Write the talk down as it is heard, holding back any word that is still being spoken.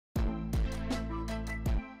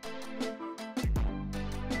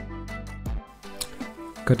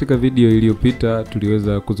Katika video iliyopita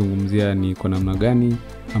tuliweza kuzungumzia ni kwa namna gani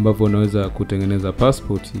ambavyo unaweza kutengeneza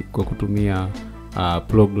passport kwa kutumia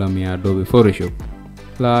program ya Adobe Photoshop.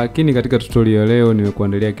 Lakini katika tutorial leo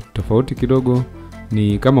nimekuandalia kitu tofauti kidogo,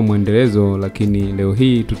 ni kama muendelezo, lakini leo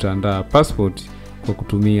hii tutaandaa passport kwa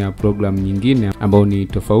kutumia program nyingine ambayo ni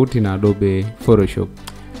tofauti na Adobe Photoshop.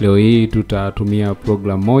 Leo hii tutatumia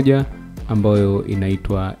program moja ambayo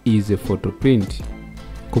inaitwa Easy Photo Print.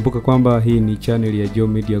 Kumbuka kwamba hii ni channel ya Joe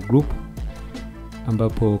Media Group,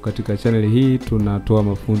 ambapo katika channel hii tunatoa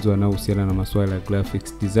mafunzo yanayohusiana na masuala ya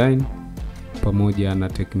graphics design pamoja na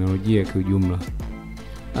teknolojia kwa ujumla.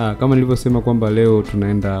 Kama nilivyosema kwamba leo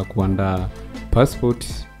tunaenda kuandaa passport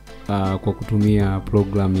kwa kutumia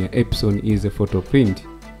program ya Epson Easy Photo Print.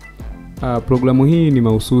 Programu hii ni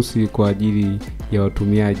mahususi kwa ajili ya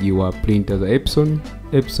watumiaji wa printer za Epson.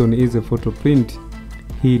 Epson Easy Photo Print,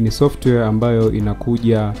 hii ni software ambayo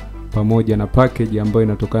inakuja pamoja na package ambayo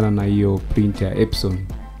inatokana na hiyo printer ya Epson.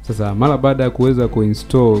 Sasa mara baada ya kuweza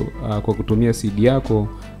kuinstall kwa kutumia CD yako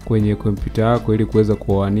kwenye kompyuta yako ili kuweza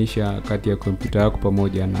kuoanisha kati ya kompyuta yako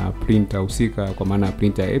pamoja na printer husika, kwa maana ya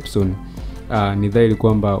printer ya Epson, ni dhahiri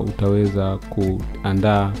kwamba utaweza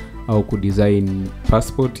kuandaa au kudesign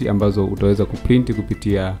passport ambazo utaweza kuprint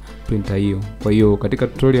kupitia printer hiyo. Kwa hiyo katika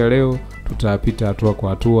tutorial leo tutapita hatua kwa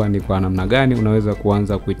hatua ni kwa namna gani unaweza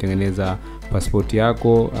kuanza kuitengeneza passport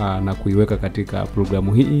yako na kuiweka katika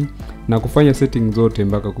programu hii na kufanya setting zote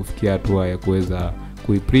mpaka kufikia hatua ya kuweza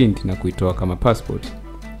kuiprint na kuitoa kama passport.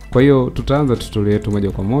 Kwa hiyo tutaanza tutorial yetu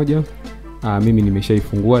moja kwa moja. Mimi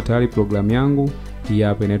nimeshaifungua tayari programu yangu. Hii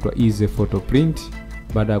hapa inaitwa Easy Photo Print.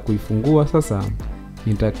 Baada ya kuifungua sasa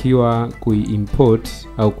nitakiwa kuiimport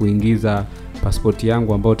au kuingiza passport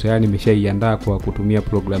yangu ambayo tayari nimeshaiandaa kwa kutumia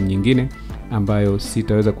program nyingine ambayo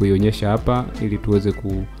sitaweza kuionyesha hapa, ili tuweze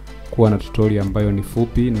kuwa na tutorial ambayo ni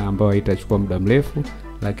fupi na ambayo haitachukua muda mrefu,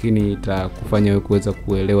 lakini itakufanya wewe kuweza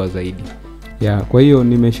kuelewa zaidi. Kwa hiyo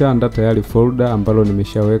nimeshaandaa tayari folder ambalo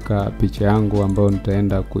nimeshaweka picha yangu ambayo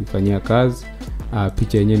nitaenda kuifanyia kazi.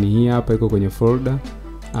 Picha yenyewe ni hii hapa, iko kwenye folder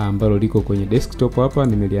ambalo liko kwenye desktop hapa,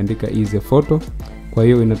 nimeliandika Easy Photo. Kwa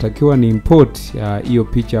hiyo inatakiwa ni import hiyo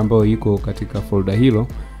picha ambayo iko katika folder hilo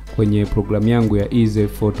kwenye programu yangu ya Easy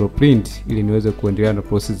Photo Print ili niweze kuendelea na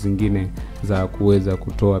process zingine za kuweza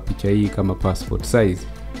kutoa picha hii kama passport size.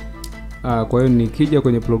 Kwa hiyo nikija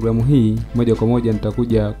kwenye programu hii moja kwa moja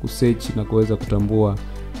nitakuja kusearch na kuweza kutambua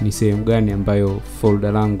ni sehemu gani ambayo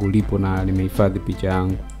folder langu lipo na nimehifadhi picha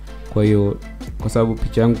yangu. Kwa hiyo kwa sababu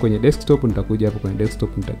picha yangu kwenye desktop, nitakuja hapo kwenye desktop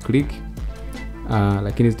click.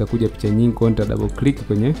 Lakini zitakuja picha nyingi, kwa nita double click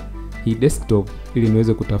kwenye hii desktop ili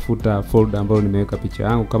niweze kutafuta folder ambayo nimeweka picha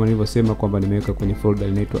yangu. Kama nilivyosema kwamba nimeweka kwenye folder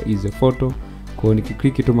inaitwa Easy Photo. Kwa hiyo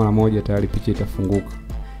nikiklik tu mara moja tayari picha itafunguka.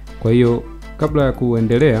 Kwa hiyo kabla ya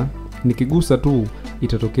kuendelea, nikigusa tu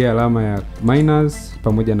itatokea alama ya minus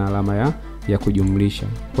pamoja na alama ya kujumlisha.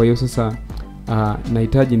 Kwa hiyo sasa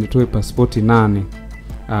nahitaji nitoe passport 8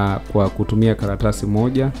 kwa kutumia karatasi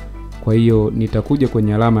moja. Kwa hiyo nitakuja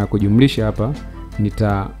kwenye alama ya kujumlisha hapa,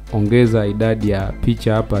 nitaongeza idadi ya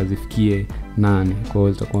picha hapa zifikie 8. Kwa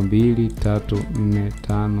hiyo zitakuwa 2, 3, 4,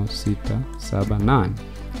 5, 6, 7, 8.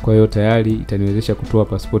 Kwa hiyo tayari itaniwezesha kutoa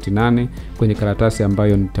passport 8 kwenye karatasi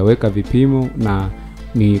ambayo nitaweka vipimo, na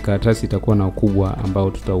ni karatasi itakuwa na ukubwa ambao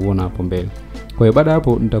tutauona hapo mbele. Kwa hiyo baada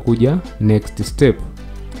hapo nitakuja next step.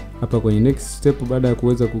 Hapa kwenye next step, baada ya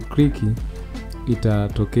kuweza kuclick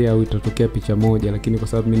itatokea picha moja, lakini kwa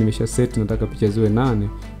sababu mimi nimesha set nataka picha ziwe 8,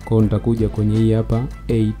 kwa hiyo nitakuja kwenye hii hapa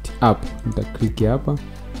 8 up, nitaklik hapa.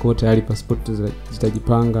 Kwa hiyo tayari passport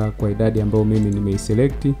zitajipanga kwa idadi ambayo mimi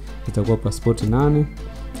nimeiselect, itakuwa passport 8.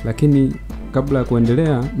 Lakini kabla ya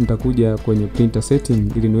kuendelea nitakuja kwenye printer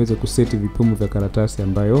setting ili niweze kuseti vipimo vya karatasi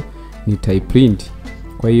ambayo nitaiprint.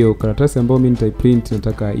 Kwa hiyo karatasi ambayo mimi nitaiprint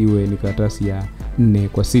nataka iwe ni karatasi ya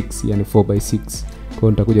 4x6, yani 4x6. Kwa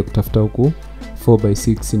hiyo nitakuja kutafuta huku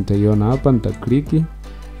 4x6, nitaiona hapa, nitakliki.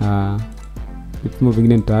 Vipimo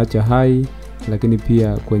vingine nitaacha high, lakini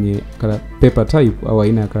pia kwenye paper type au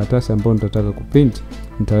aina ya karatasi ambayo nitataka kuprint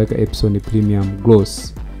nitaweka Epson Premium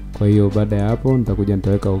Gloss. Kwa hiyo baada ya hapo nitakuja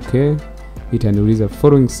nitaweka okay. Itaniuliza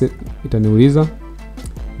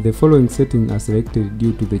the following setting are selected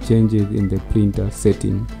due to the changes in the printer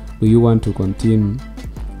setting. Do you want to continue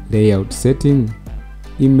layout setting,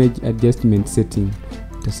 image adjustment setting?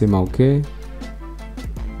 Nitasema okay.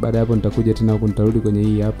 Baada hapo nitakuja tena huko, nitarudi kwenye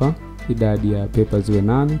hii hapa idadi ya paper ziwe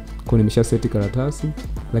 8. Kwa nimesha set karatasi,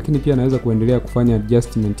 lakini pia naweza kuendelea kufanya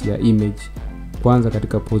adjustment ya image kwanza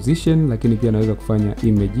katika position, lakini pia naweza kufanya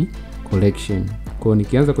image collection. Kwa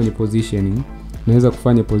nikianza kwenye positioning, naweza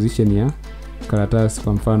kufanya position ya karatasi.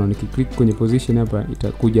 Kwa mfano nikiklik kwenye position hapa,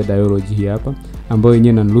 itakuja dialog hii hapa ambayo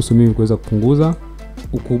yenyewe inaniruhusu mimi kuweza kupunguza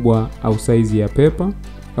ukubwa au size ya paper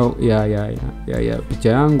au ya picha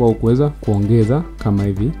yangu au kuweza kuongeza kama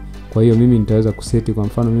hivi. Kwa hiyo mimi nitaweza kuseti, kwa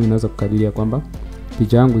mfano mimi naweza kukadiria kwamba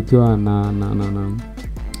picha yangu ikiwa na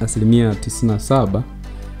 97%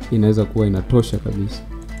 inaweza kuwa inatosha kabisa.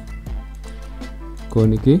 Kwa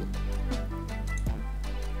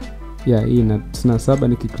hii na 97,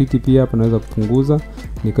 nikikliki pia hapa naweza kupunguza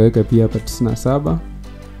nikaweka pia hapa 97,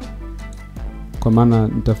 kwa maana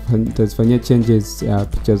nitazifanyia changes ya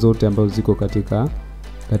picha zote ambazo ziko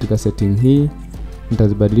katika setting hii.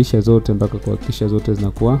 Nitazibadilisha zote mpaka kuhakikisha zote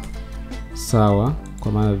zinakuwa sawa,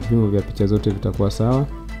 kwa maana vipimo vya picha zote vitakuwa sawa.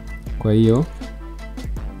 Kwa hiyo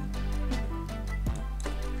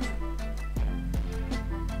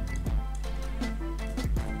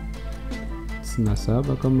sina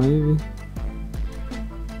 7 kama hivi,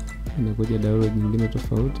 inakuja download nyingine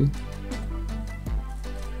tofauti,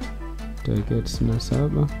 nitawekea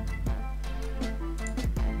 97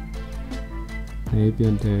 na hii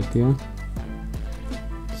pia nitawekea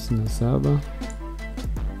 97,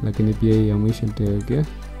 lakini pia hii ya mwisho nitawekea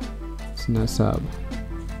 97.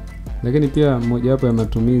 Lakini pia moja wapo ya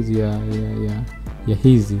matumizi ya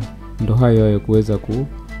hizi ndo hayo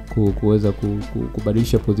kuweza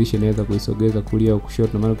kubadilisha position, inaweza kuisogeza kulia au kushoto.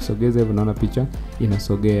 Na maana kusogeza hivyo naona picha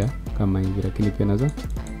inasogea kama hivi, lakini pia naweza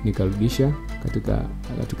nikarudisha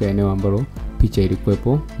katika eneo ambalo picha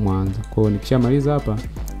ilikuwepo mwanzo. Kwa hiyo nikishamaliza hapa,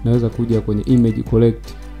 naweza kuja kwenye image collect.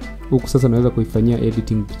 Huku sasa naweza kuifanyia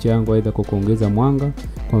editing picha yangu, aidha kwa kuongeza mwanga.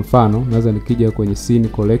 Kwa mfano naweza nikija kwenye scene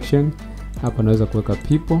collection hapa, naweza kuweka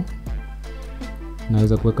people,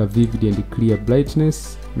 naweza kuweka vivid and clear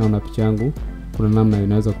brightness. Naona picha yangu kuna namna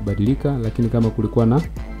inaweza kubadilika, lakini kama kulikuwa na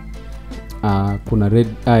kuna red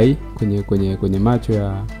eye kwenye macho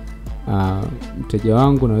ya mteja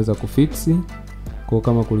wangu, naweza kufix. Kwa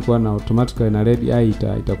kama kulikuwa na automatically na red eye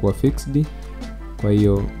itakuwa fixed. Kwa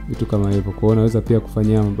hiyo vitu kama hivyo. Kwa hiyo naweza pia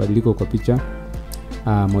kufanyia mabadiliko kwa picha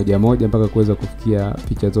moja moja mpaka kuweza kufikia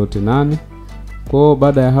picha zote 8. Kwa hiyo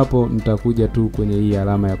baada ya hapo nitakuja tu kwenye hii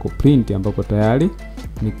alama ya kuprint, ambapo tayari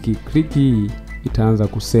nikiklik hii itaanza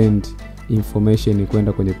kusend information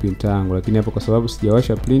kwenda kwenye printer yangu. Lakini hapo kwa sababu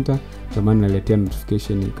sijawasha printer, kwa maana naletea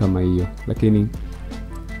notification kama hiyo. Lakini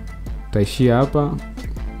taishia hapa.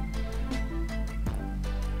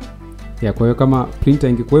 Kwa hiyo kama printer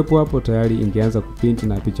ingekuwepo hapo, tayari ingeanza kuprint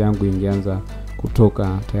na picha yangu ingeanza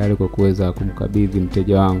kutoka tayari kwa kuweza kumkabidhi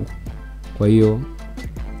mteja wangu. Kwa hiyo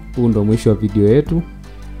huu ndo mwisho wa video yetu.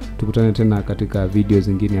 Tukutane tena katika video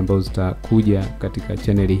zingine ambazo zitakuja katika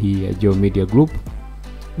channel hii ya Geo Media Group.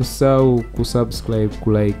 Usisahau kusubscribe,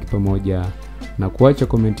 kulike pamoja na kuacha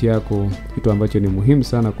comment yako, kitu ambacho ni muhimu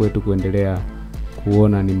sana kwetu kuendelea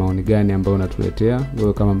kuona ni maoni gani ambayo unatuletea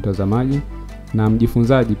wewe kama mtazamaji na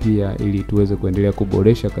mjifunzaji pia, ili tuweze kuendelea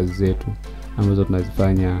kuboresha kazi zetu ambazo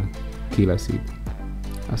tunazifanya kila siku.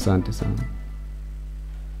 Asante sana.